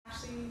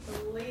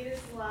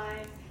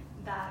live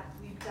that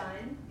we've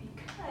done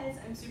because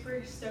I'm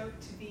super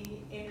stoked to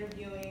be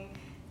interviewing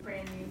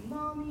brand new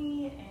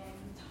mommy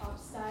and top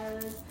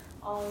stylist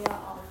Allia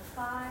Al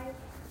Rufai.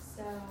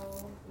 So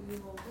we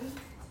will wait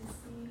to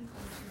see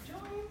when she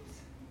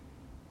joins.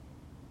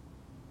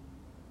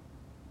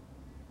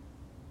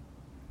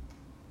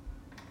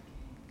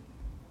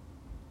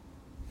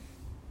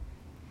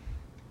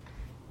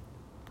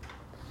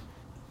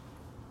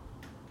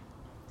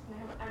 I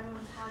hope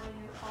everyone's having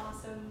an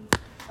awesome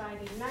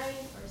Friday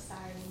night or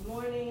Saturday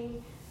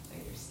morning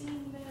when you're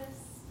seeing this.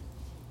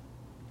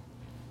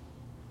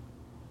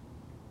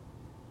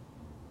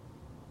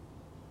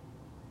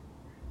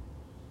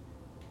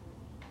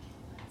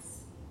 Let's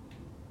see.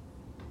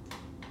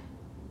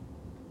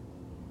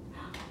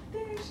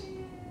 There she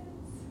is.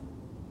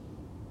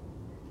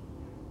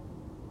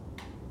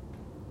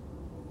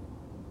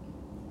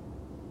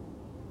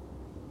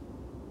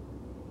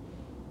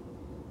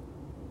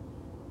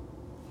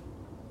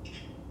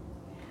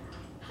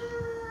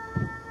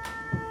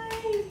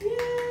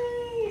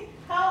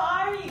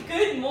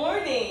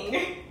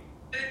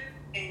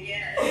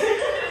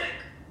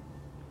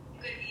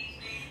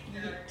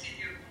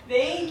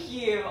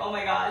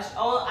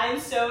 I'm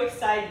so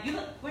excited. You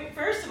look, wait,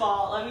 first of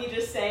all, let me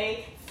just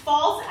say,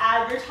 false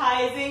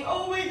advertising.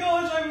 Oh my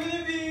gosh, I'm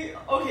gonna be,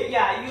 okay,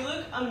 yeah, you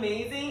look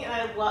amazing, and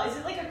I love, is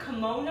it like a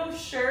kimono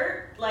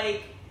shirt?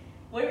 Like,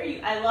 what are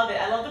you, I love it,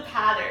 I love the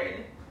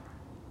pattern.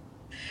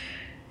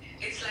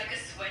 It's like a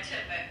sweater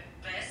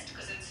vest,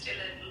 because it's still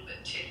a little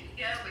bit chilly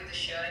here with the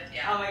shirt,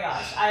 yeah. Oh my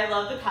gosh, I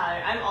love the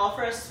pattern. I'm all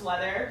for a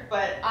sweater,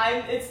 but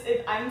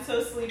I'm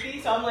so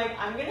sleepy, so I'm like,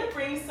 I'm gonna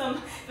bring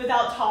some,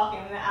 without talking,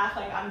 I'm gonna act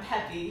like I'm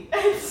peppy.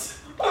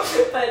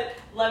 But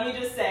let me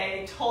just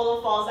say,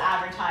 total false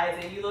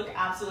advertising. You look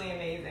absolutely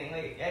amazing.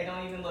 Like, I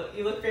don't even look,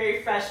 you look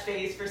very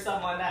fresh-faced for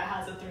someone that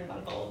has a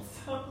 3-month-old.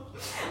 So,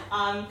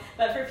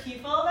 but for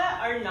people that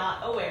are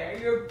not aware,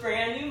 you're a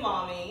brand new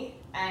mommy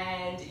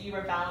and you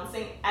are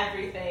balancing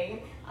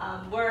everything,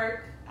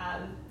 work,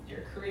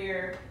 your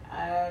career,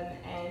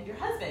 and your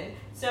husband.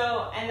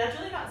 So, and that's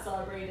really not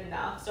celebrated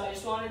enough. So I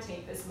just want to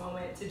take this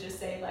moment to just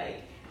say,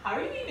 like, how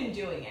are you even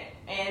doing it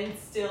and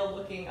still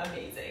looking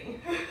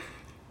amazing?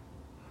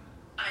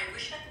 I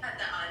wish I had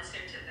the answer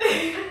to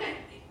that.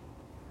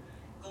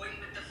 Going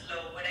with the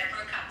flow, whatever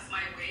comes my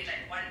way,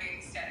 like one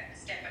big step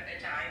at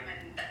a time,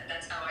 and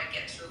that's how I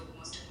get through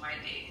most of my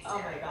days. Oh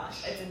my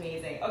gosh, it's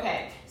amazing.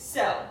 Okay,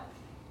 so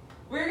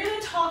we're gonna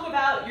talk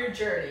about your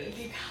journey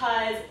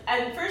because,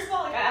 and first of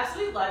all, like I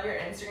absolutely love your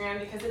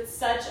Instagram because it's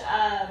such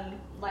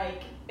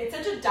it's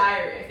such a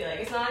diary. I feel like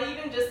it's not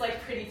even just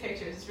like pretty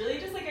pictures. It's really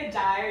just like a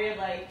diary of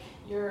like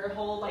your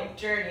whole like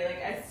journey.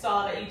 Like I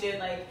saw that you did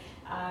like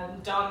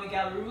Don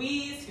Miguel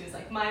Ruiz, who's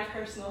like my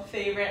personal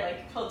favorite,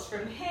 like quotes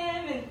from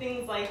him and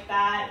things like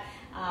that,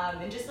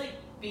 and just like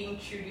being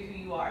true to who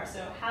you are.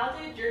 So how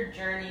did your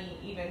journey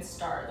even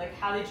start? Like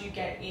how did you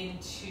get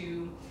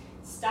into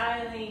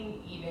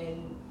styling,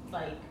 even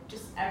like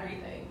just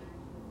everything?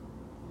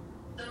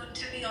 So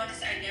to be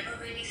honest, I never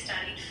really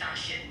studied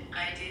fashion.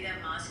 I did a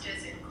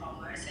master's in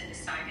commerce and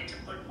decided to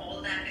put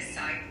all that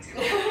aside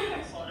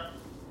to follow.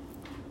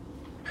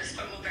 Because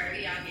from a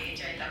very young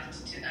age,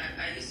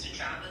 I used to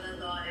travel a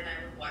lot and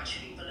I would watch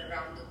people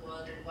around the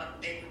world and what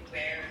they would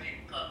wear, and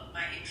it caught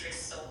my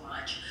interest so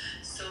much.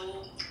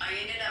 So I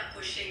ended up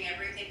pushing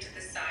everything to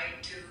the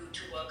side to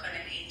work on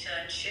an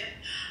internship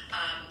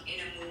in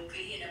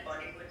a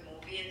Bollywood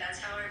movie, and that's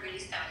how I really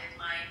started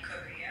my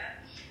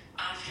career.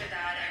 After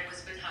that, I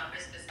was with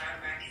Harper's Bazaar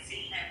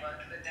magazine. I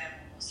worked with them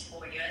almost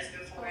 4 years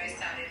before I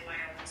started my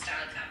own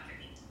style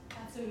company.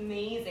 That's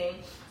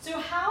amazing. So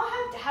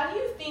how do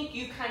you think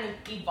you kind of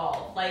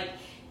evolved? Like,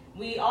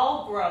 we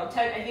all grow. I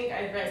think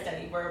I read a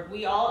study where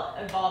we all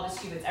evolve as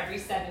humans every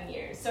 7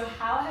 years. So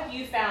how have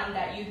you found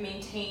that you've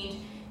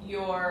maintained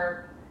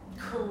your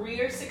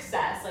career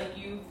success? Like,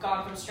 you've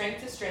gone from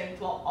strength to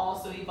strength while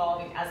also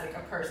evolving as like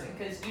a person,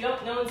 because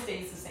no one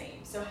stays the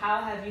same. So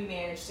how have you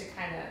managed to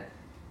kind of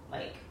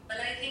like... Well,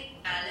 I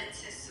think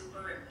balance is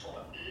super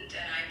important,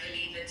 and I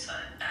believe it's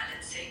on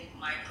balancing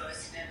my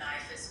personal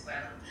life as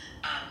well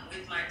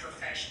with my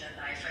professional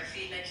life. I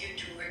feel like you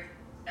do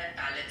that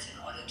balance in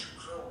order to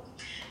grow.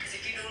 Because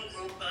if you don't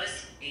grow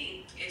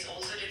personally, it's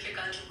also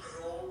difficult to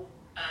grow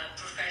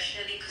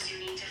professionally, because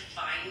you need to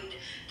find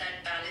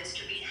that balance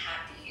to be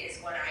happy, is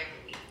what I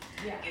believe.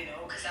 Yeah. You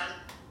know, because I'm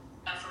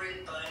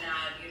suffering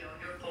burnout, you know,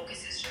 your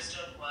focus is just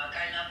on work.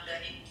 I love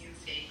learning new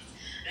things.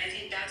 And I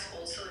think that's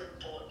also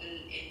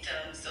important in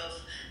terms of,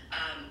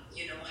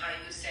 how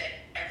you said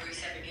every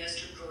 7 years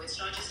to grow. It's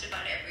not just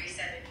about every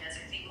 7 years.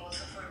 I think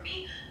also for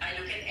me, I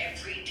look at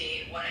every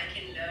day, what I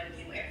can learn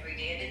new every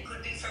day. And it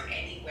could be from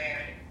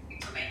anywhere, it could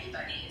be from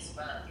anybody as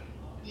well, you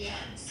know. Yeah.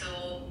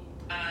 So,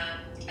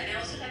 and I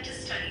also like to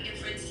study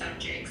different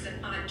subjects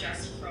apart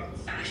just from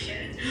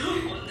fashion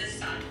on the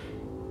side,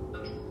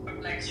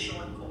 from like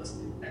short courses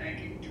that I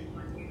can do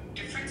on,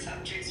 different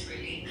subjects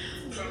really,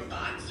 from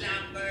Bach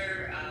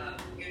Flamber,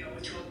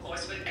 to a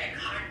course with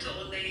Eckhart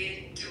Tolle,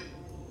 to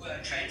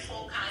trend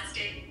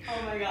forecasting.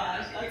 Oh my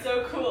gosh, that's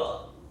so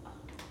cool.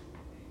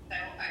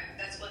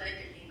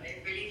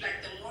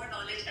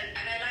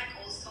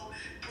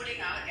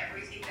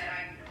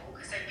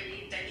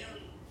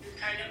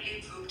 kind of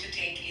leave room to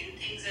take in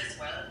things as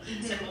well.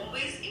 So I'm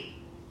always,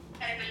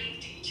 I believe,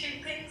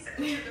 teaching things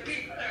to the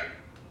people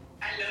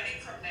and learning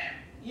from them.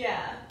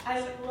 Yeah, I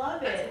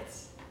love it.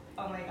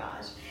 Oh my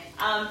gosh.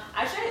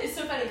 Actually, it's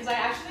so funny because I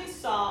actually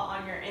saw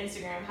on your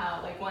Instagram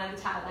how like one of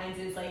the taglines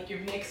is like you're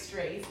mixed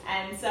race,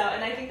 and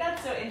I think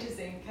that's so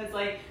interesting because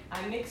like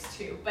I'm mixed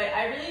too, but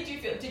I really do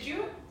feel. Did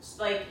you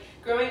like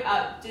growing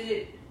up?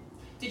 Did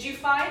you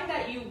find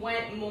that you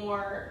went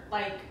more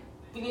like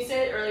when you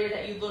said earlier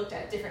that you looked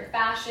at different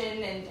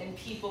fashion and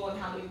people and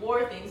how they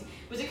wore things?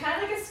 Was it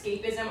kind of like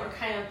escapism or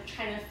kind of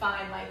trying to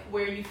find like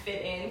where you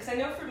fit in? Because I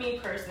know for me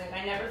personally,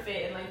 I never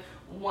fit in like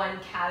one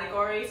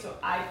category, so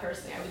I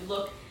would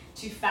look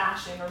to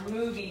fashion or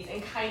movies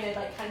and kind of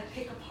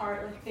pick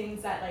apart like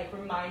things that like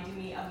reminded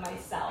me of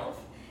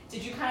myself.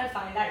 Did you kind of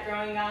find that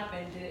growing up,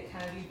 and did it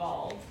kind of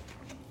evolve?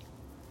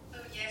 Oh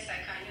yes,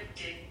 I kind of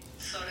did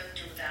sort of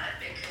do that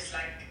because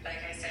like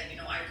I said,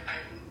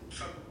 I'm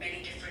from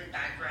many different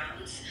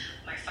backgrounds.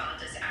 My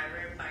father's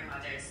Arab, my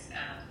mother's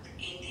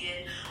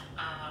Indian,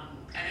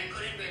 and I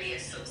couldn't really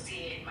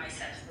associate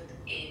myself with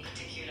a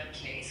particular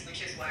place,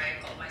 which is why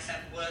I call myself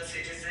world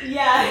citizen.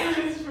 Yeah,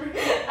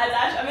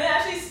 I'm gonna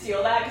actually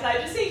steal that because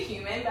I just say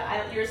human,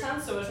 but yours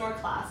sounds so much more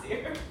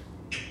classier.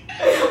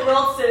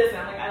 World citizen,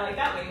 I like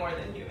that way more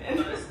than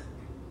human.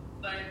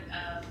 But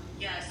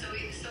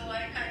so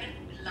I kind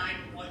of like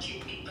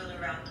watching people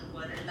around the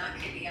world, and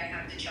luckily I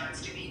had the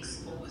chance to be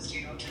exposed, to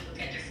look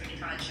at different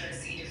cultures,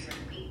 see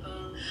different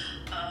people,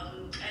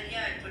 and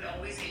yeah, it would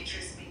always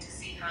interest me to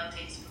see how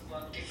things would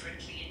work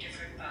differently in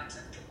different parts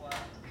of the world.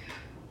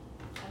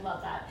 I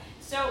love that.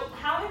 So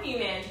how have you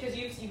managed, because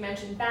you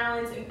mentioned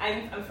balance, and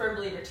I'm a firm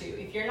believer too,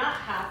 if you're not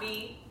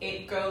happy,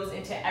 it goes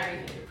into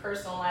everything, your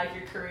personal life,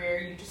 your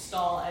career, you just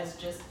stall as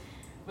just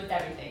with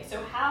everything.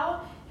 So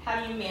how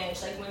have you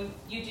managed, like when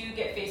you do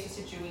get faced with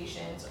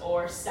situations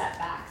or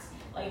setbacks,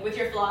 like with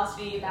your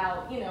philosophy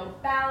about,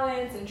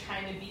 balance and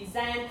trying to be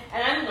Zen,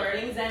 and I'm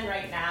learning Zen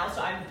right now,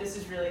 so this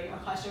is really a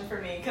question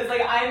for me, because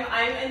like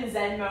I'm in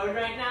Zen mode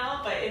right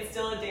now, but it's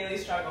still a daily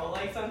struggle.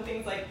 Like some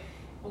things like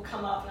will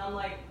come up and I'm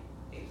like,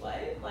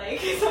 what?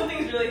 Like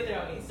something's really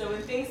throwing me. So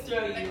when things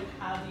throw you,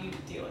 how do you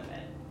deal with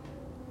it?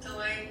 So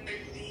I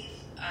believe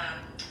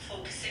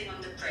focusing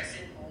on the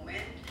present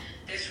moment,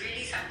 there's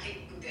really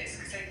something to this,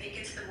 because I think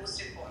it's the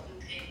most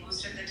important thing.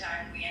 Most of the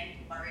time we end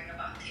up worrying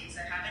about things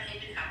that haven't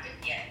even happened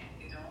yet,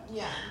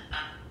 Yeah.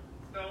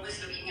 We're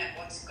always looking at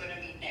what's going to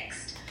be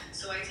next.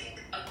 So I think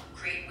a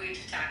great way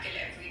to tackle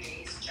every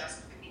day is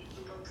just being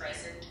super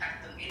present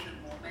in the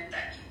moment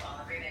that you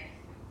are in, and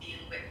deal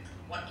with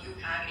what you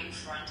have in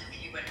front of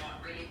you and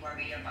not really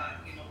worry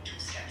about, 2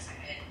 steps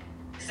ahead.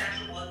 Because that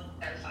will work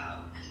itself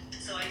out.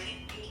 So I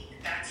think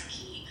that's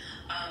key.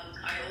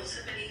 I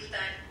also believe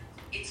that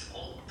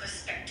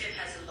perspective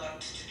has a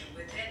lot to do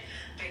with it,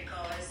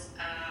 because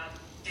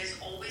there's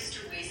always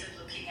 2 ways of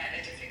looking at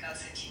a difficult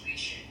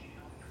situation.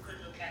 You could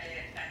look at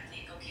it and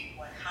think, okay,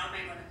 how am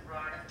I going to grow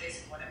out of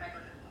this? What am I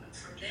going to learn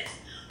from this?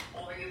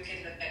 Or you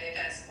can look at it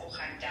as, oh,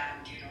 I'm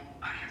damned,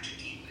 I have to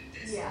deal with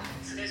this. Yeah.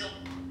 So there's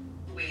all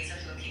ways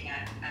of looking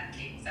at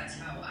things. That's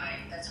how I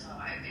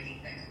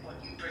believe that what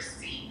you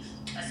perceive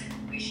a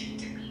situation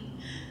to be.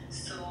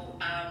 So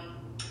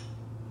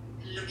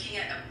looking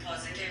at a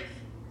positive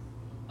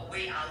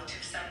way out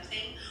of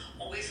something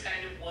always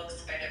kind of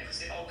works better,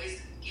 because it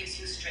always gives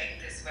you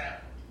strength as well.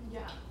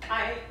 Yeah.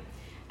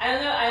 I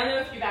don't know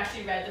if you've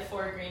actually read The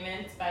 4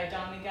 Agreements by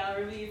Don Miguel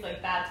Ruiz.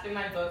 Like that's been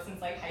my book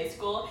since like high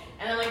school,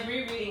 and I'm like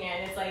rereading it,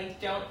 and it's like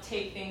don't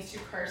take things too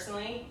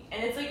personally,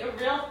 and it's like a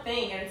real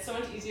thing, and it's so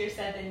much easier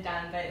said than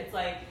done. But it's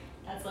like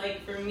that's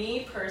like for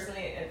me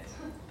personally, it's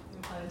no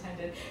pun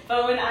intended.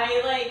 But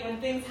when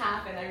things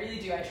happen, I really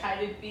do. I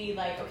try to be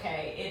like,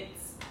 okay,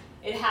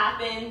 it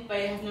happened, but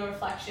it has no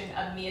reflection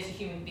of me as a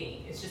human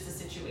being. It's just a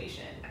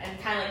situation, and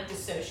kind of like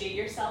dissociate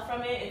yourself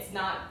from it. It's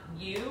not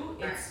you.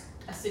 It's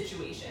a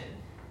situation.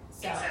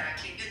 So.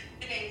 Exactly. You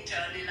can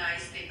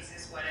internalize things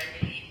is what I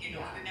believe. You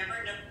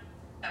never know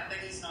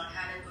somebody's not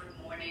had a good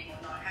morning or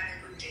not had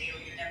a good day,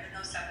 or you never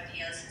know somebody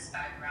else's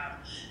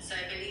background. So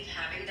I believe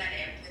having that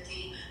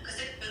empathy,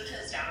 because it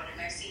filters down, and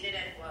I've seen it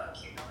at work.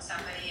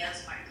 Somebody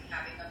else might be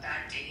having a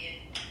bad day,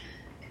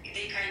 and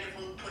they kind of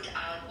will put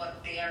out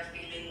what they are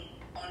feeling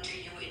onto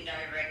you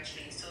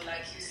indirectly. So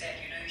like you said,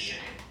 you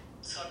shouldn't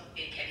sort of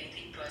take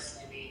anything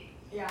personally.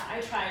 Yeah,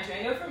 I try to.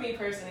 I know for me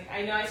personally,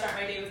 I know I start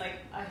my day with like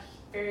a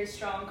very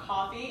strong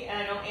coffee,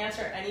 and I don't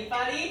answer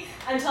anybody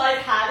until I've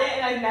had it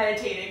and I've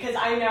meditated, because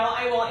I know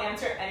I won't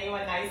answer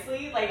anyone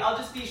nicely. Like I'll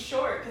just be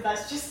short, because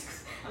that's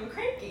just I'm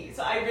cranky.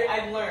 So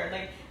I've learned,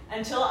 like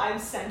until I'm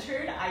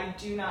centered, I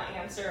do not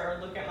answer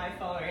or look at my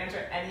phone or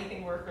answer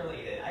anything work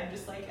related. I'm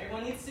just like,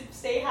 everyone needs to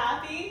stay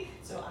happy,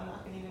 so I'm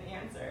not gonna even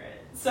answer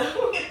it.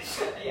 So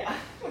yeah,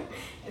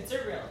 it's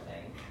a real thing.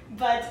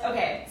 But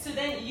okay, so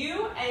then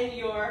you and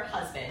your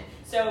husband.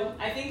 So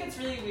I think it's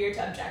really weird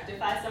to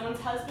objectify someone's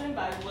husband,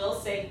 but I will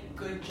say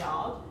good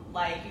job.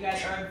 Like you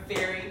guys are a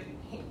very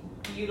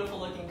beautiful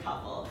looking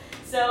couple.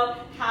 So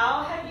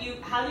how do you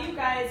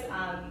guys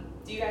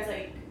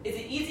like, is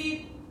it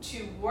easy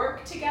to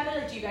work together?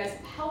 Like, do you guys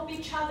help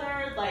each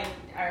other? Like,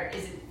 or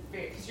is it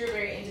because you're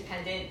very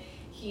independent?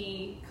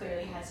 He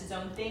clearly has his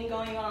own thing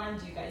going on.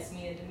 Do you guys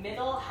meet in the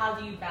middle? How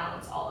do you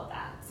balance all of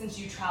that since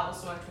you travel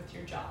so much with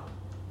your job?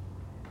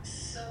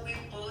 So we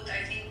both,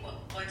 I think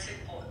what's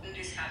important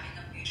is having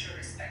a mutual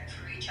respect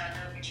for each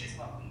other, which is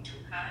what we do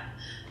have.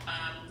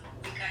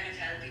 We kind of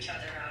help each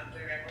other out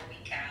wherever we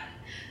can.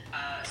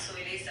 So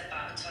it is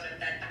about sort of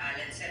that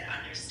balance and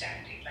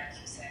understanding, like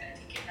you said. I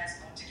think it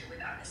has more to do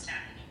with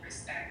understanding and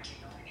respect,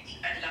 you know,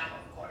 and love,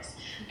 of course.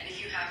 And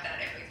if you have that,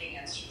 everything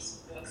else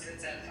just works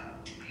itself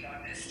out, to be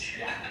honest.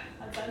 Yeah,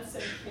 that sounds so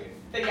cute.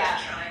 But yeah.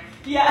 Trying.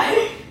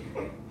 Yeah.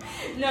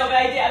 No, but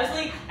I did. I was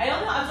like, I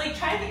don't know. I was like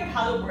trying to think of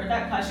how to word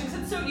that question.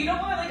 Cause so you don't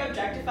want to like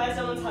objectify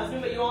someone's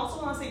husband, but you also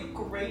want to say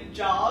great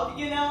job,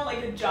 you know,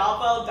 like a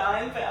job well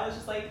done. But I was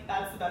just like,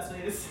 that's the best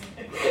way to say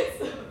it.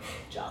 So,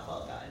 job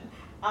well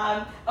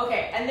done.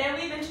 Okay, and then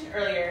we mentioned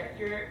earlier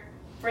you're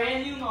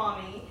brand new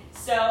mommy.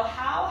 So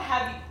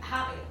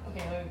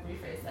okay, let me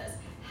rephrase this.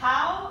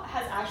 How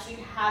has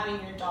actually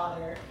having your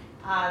daughter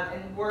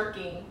and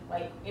working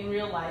like in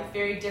real life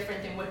very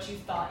different than what you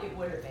thought it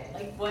would have been?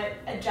 Like, what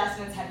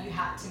adjustments have you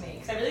had to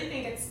make? Because I really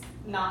think it's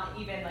not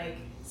even like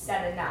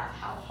said enough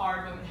how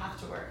hard women have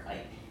to work.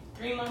 Like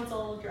 3 months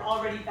old, you're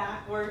already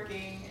back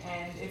working,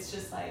 and it's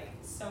just like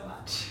so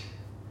much.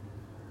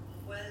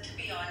 Well, to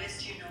be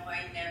honest, you know,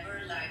 I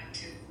never like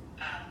to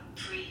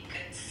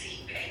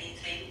preconceive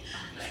anything.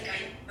 Like,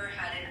 I never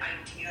had an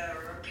idea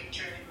or a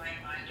picture in my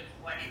mind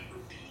of what it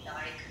would be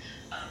like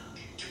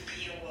to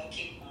be a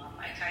working mom.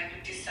 I kind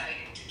of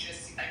decided to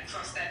just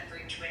cross that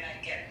bridge when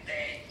I get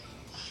there.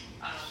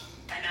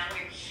 And now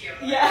I'm here.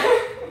 Yeah.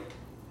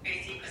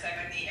 Basically, because I'm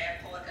at the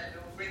airport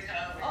alone with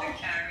her, with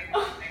the carrying my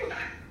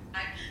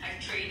backpack. I've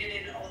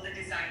traded in all the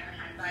designer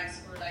handbags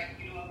for like,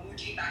 you know, a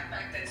Muji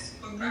backpack that's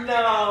super practical.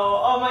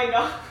 No, oh my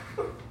god.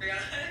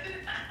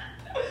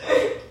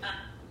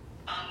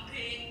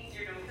 Pumping,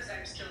 you know, because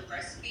I'm still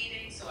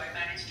breastfeeding, so I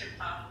managed to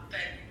pump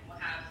and, you know,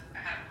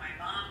 have my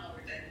mom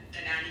or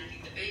the nanny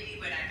feed the baby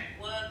when I'm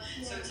at work.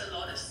 Yeah. So it's a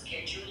lot of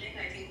scheduling.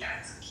 I think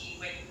that's key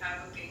when you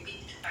have a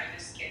baby, to kind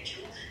of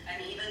schedule,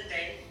 and even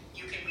then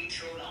you can be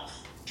thrown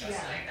off just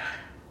like that.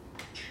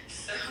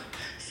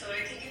 So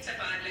I think it's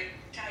about like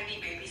tiny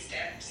baby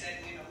steps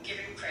and, you know,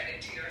 giving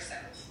credit to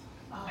yourself.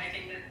 Oh. I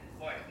think that's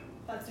important.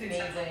 That's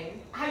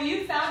amazing. Have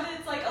you found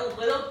it's like a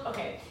little,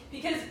 okay,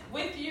 because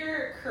with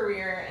your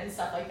career and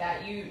stuff like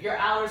that, your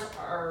hours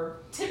are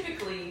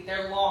typically,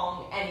 they're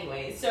long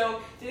anyway.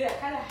 So did that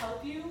kind of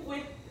help you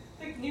with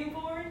the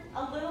newborn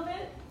a little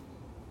bit?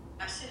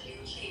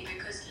 Absolutely,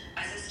 because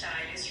as a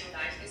stylist, your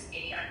life is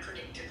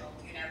unpredictable.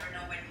 You never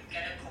know when you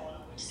get a call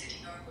or which city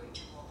you're going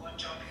to or what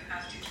job you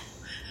have to do.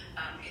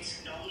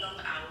 It's long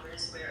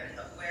hours where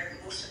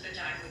most of the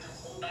time with a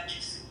whole bunch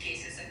of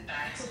suitcases and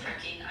bags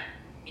packing.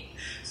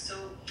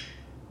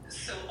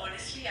 So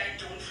honestly, I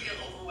don't feel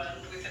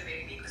overwhelmed with a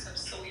baby because I'm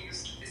so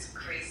used to this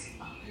crazy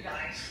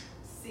life.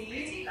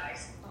 Crazy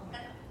life.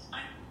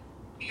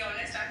 To be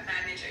honest, I'm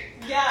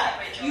managing. Yeah,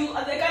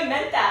 I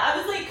meant that. I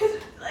was like, cause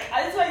like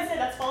that's why I said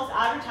that's false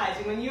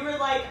advertising. When you were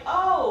like,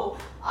 oh,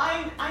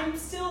 I'm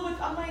still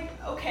with. I'm like,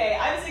 okay.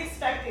 I was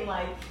expecting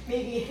like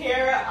maybe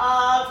hair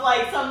up,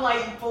 like some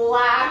like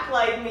black,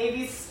 like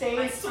maybe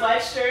stained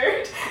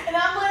sweatshirt, and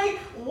I'm like,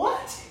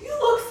 what? You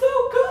look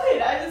so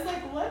good. I was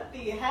like, what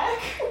the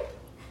heck?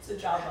 So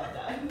job well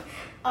done.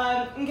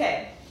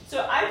 Okay.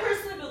 So I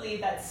personally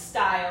believe that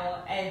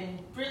style and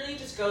really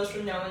just goes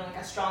from knowing like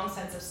a strong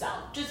sense of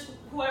self. Just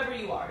whoever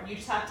you are. You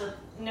just have to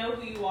know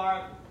who you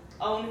are,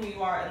 own who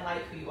you are, and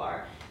like who you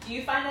are. Do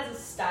you find as a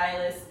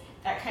stylist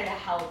that kind of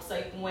helps?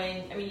 Like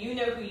you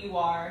know who you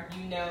are,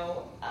 you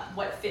know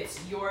what fits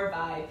your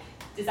vibe.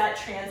 Does that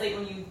translate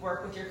when you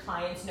work with your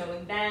clients,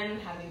 knowing them,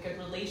 having a good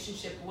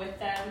relationship with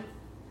them?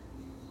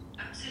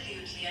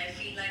 Absolutely. I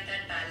feel like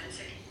that balance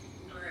is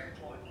super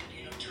important,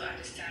 you know, to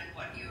understand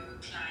what your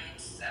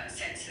client's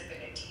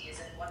sensibility is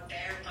and what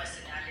their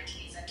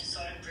personality is, and to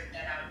sort of bring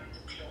that out in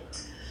the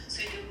clothes.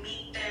 So you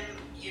meet them,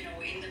 you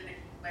know, in the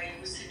middle where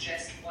you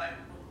suggest what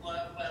would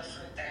work well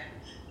for them,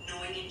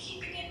 knowing and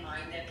keeping in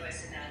mind their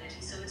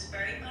personality. So it's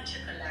very much a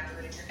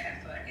collaborative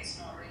effort. It's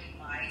not really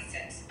my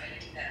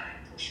sensibility that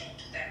I push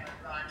onto them, but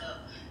rather,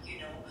 you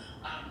know,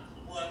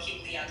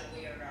 working the other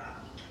way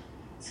around.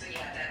 So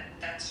yeah,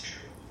 that's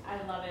true. I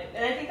love it.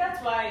 And I think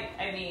that's why,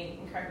 correct me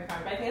if I'm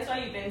wrong, but I think that's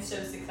why you've been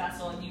so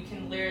successful, and you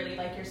can literally,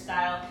 like, your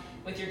style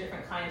with your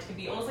different clients can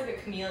be almost like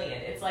a chameleon.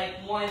 It's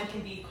like one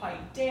can be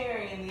quite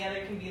daring and the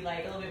other can be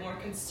like a little bit more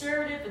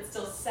conservative but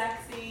still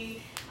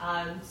sexy.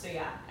 So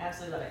yeah, I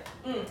absolutely love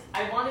it.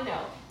 I want to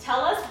know,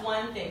 tell us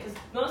one thing, because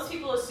most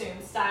people assume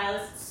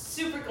stylists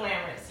super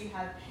glamorous. You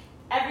have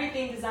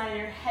everything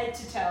designer head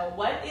to toe.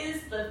 What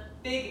is the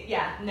big,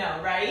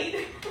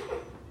 right?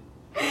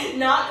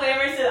 Not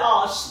glamorous at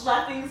all.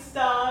 Schlepping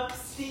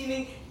stuff,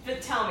 steaming.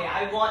 But tell me,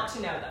 I want to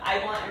know that.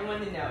 I want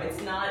everyone to know.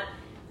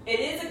 It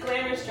is a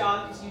glamorous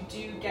job because you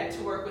do get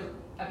to work with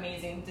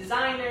amazing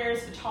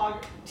designers,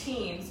 photography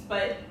teams,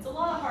 but it's a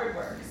lot of hard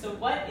work. So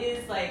what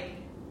is like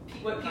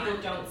what people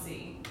don't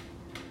see?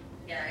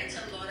 Yeah, it's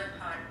a lot of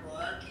hard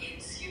work.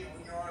 It's, you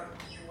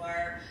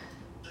are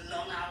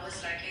long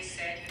hours, like I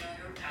said,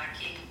 you're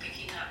packing,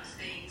 picking up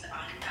things,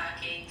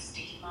 unpacking,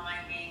 steam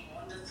ironing,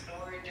 on the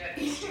floor in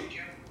the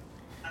studio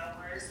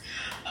hours,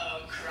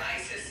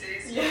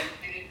 crises, Yeah.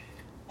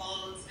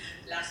 calls,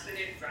 last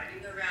minute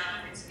running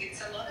around.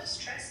 It's a lot of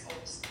stress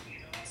also,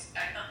 It's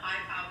like a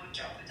high-powered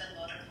job with a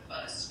lot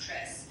of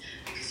stress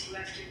because you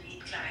have to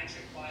meet client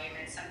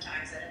requirements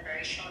sometimes at a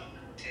very short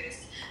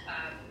notice.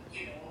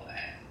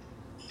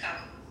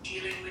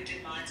 Dealing with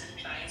demands of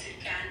clients, it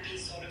can be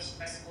sort of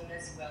stressful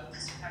as well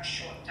because you have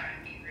short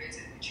time periods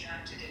in which you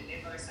have to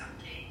deliver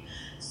something.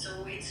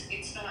 So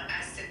it's not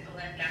as simple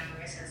and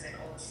glamorous as it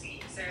all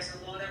seems. There's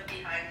a lot of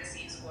behind the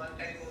scenes work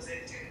that goes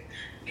into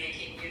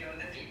making,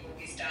 the people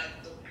we style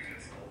look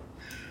beautiful.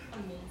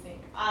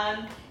 Amazing.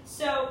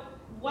 So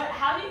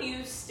how do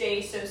you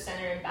stay so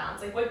centered and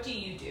balanced? Like, what do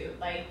you do?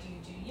 Like, do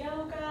you do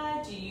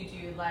yoga? Do you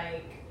do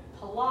like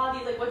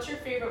Pilates? Like, what's your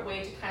favorite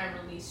way to kind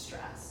of release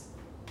stress?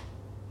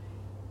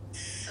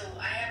 So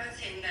I have a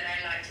thing that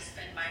I like to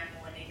spend my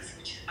mornings,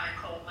 which I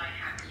call my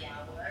happy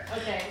hour.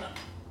 Okay.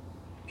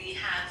 We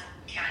have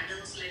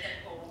candles lit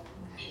at home,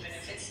 even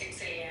if it's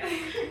 6 a.m.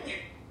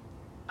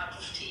 A cup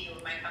of tea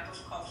or my cup of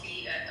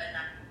coffee,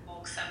 a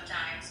book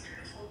sometimes,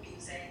 beautiful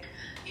music,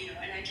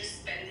 and I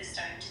just spend this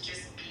time to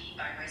just be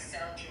by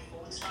myself. Your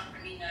phone's not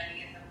ringing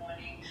early in the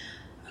morning.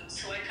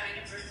 So I kind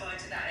of refer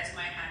to that as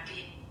my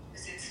happy,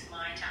 because it's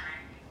my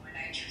time, and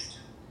I choose to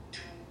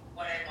do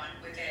what I want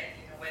with it,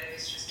 whether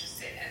it's just to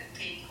sit and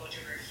think or to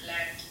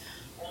reflect,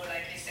 or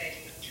like I said,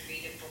 to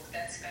read a book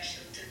that's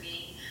special to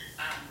me.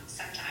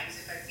 Sometimes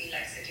if I feel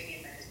like sitting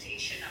in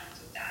meditation, I'll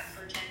do that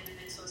for 10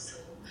 minutes or so.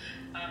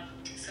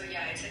 So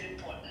yeah, it's an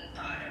important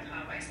part of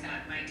how I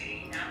start my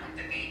day now with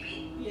the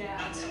baby. Yeah.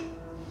 Not so.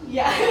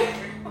 Yeah.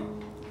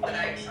 But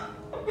I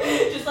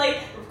just like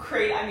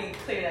clearly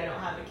I don't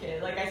have a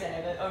kid. Like I said, I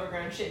have an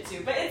overgrown Shih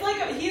Tzu, but it's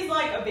like he's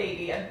like a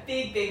baby, a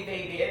big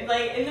baby. And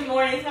like in the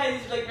morning,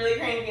 sometimes he's like really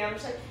cranky. I'm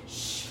just like,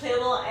 shh, play a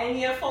little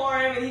Enya for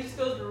him, and he just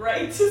goes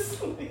right to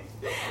sleep.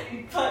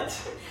 But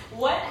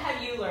what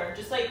have you learned,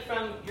 just like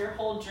from your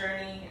whole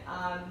journey,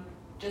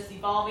 just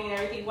evolving and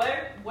everything?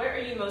 What are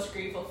you most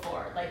grateful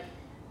for? Like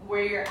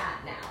where you're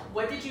at now.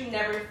 What did you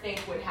never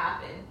think would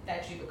happen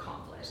that you've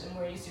accomplished, and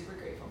what are you super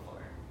grateful for?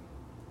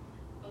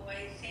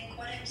 I think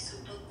what I'm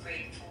super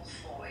grateful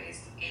for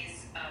is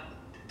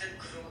the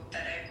growth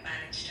that I've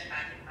managed to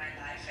have in my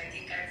life. I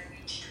think I've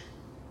reached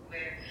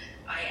where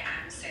I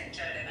am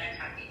centered, and I'm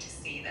happy to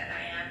say that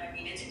I am. I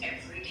mean, it's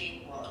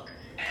everyday work,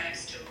 and I'm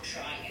still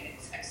trying, and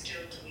I'm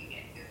still doing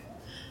it,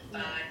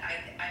 But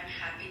I'm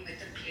happy with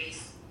the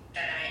place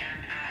that I am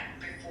at.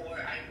 Before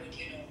I would,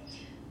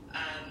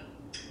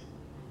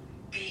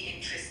 be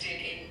interested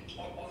in,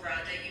 or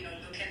rather,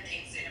 look at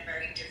things in a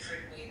very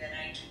different way than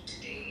I do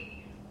today.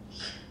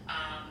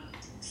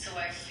 So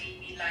I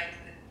feel like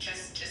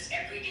just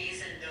every day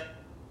is a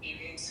learning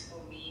experience for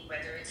me,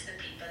 whether it's the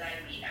people I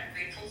meet. I'm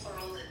grateful for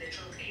all the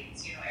little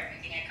things,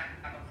 everything I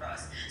come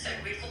across. So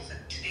I'm grateful for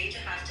today to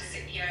have to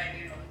sit here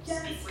and,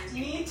 speak with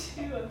you. Me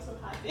too, I'm so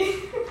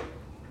happy.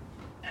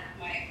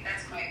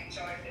 That's my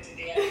joy for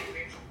today. I'm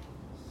grateful.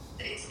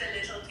 It's the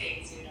little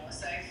things,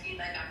 so I feel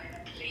like I'm in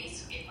a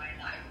place in my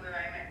life where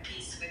I'm at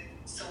peace with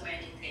so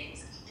many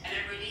things. And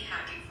I'm really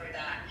happy for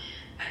that.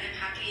 And I'm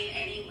happy in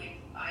any way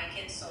I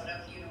can sort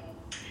of,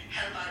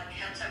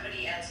 help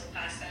somebody else or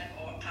pass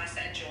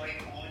that joy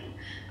on.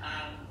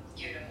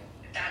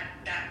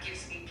 That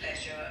gives me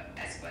pleasure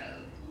as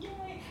well.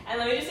 Yay. And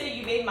let me just say,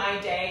 you made my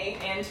day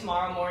and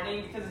tomorrow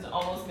morning, because it's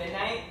almost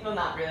midnight. Well,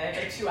 not really, I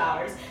have like 2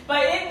 hours.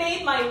 But it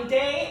made my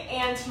day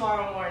and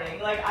tomorrow morning.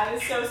 Like, I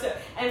was so.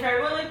 And for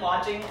everyone like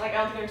watching, like,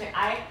 I don't think I'm saying,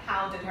 I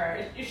hounded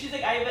her. She's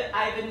like, I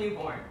have a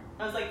newborn.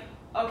 I was like,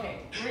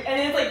 okay. And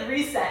then it's like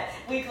reset.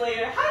 Week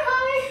later,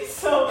 hi.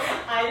 So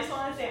I just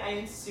want to say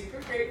I'm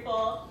super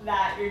grateful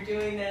that you're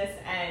doing this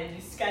and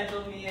you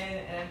scheduled me in,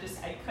 and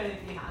I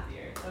couldn't be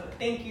happier. So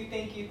thank you.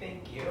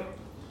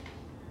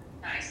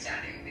 Nice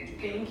chatting with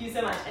you. Thank you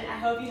so much. And I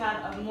hope you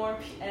have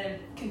a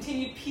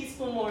continued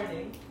peaceful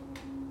morning.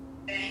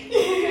 Thank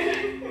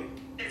you.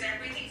 Because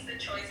everything's the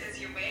choices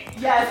you make.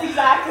 Yes,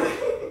 exactly.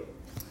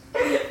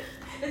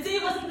 And see,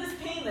 it wasn't this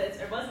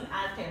painless, or wasn't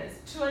as painless.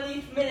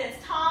 20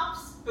 minutes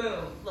tops,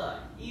 boom, look,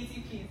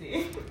 easy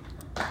peasy.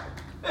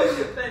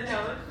 But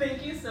no,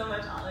 thank you so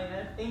much,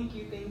 Allia. Thank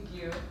you. Thank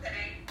you. It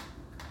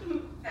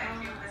was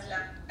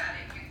lovely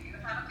chatting with you.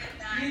 Have a good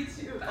night. You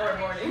too. Bye. Or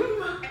morning.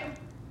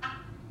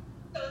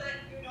 So that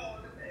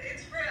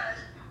it's fresh.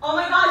 Oh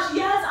my gosh,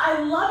 yes,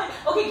 I love it.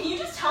 Okay, can you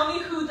just tell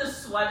me who the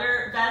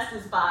sweater vest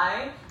is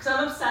by? Because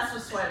I'm obsessed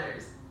with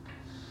sweaters.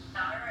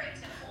 Zara,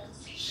 it's an old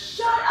season.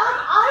 Shut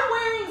up, I'm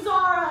wearing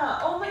Zara.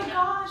 Oh my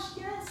gosh,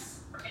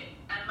 yes.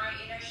 And my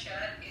inner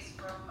shirt is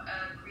from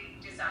a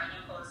Greek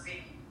designer called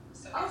Zing.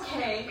 So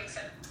okay.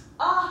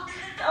 Oh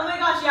my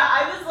gosh, yeah,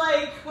 I was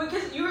like,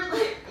 because you were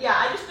like, yeah,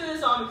 I just threw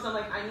this on because I'm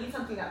like, I need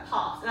something that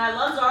pops. And I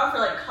love Zara for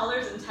like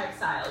colors and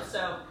textiles,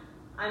 so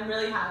I'm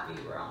really happy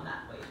we're on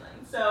that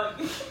wavelength. So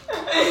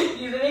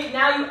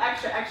now you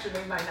extra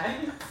made my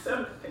night.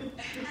 So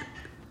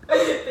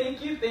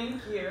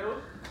Thank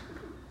you.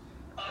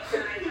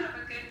 Alright, have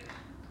a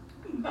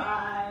good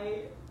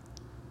Bye.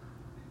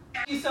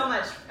 Thank you so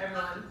much,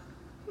 everyone.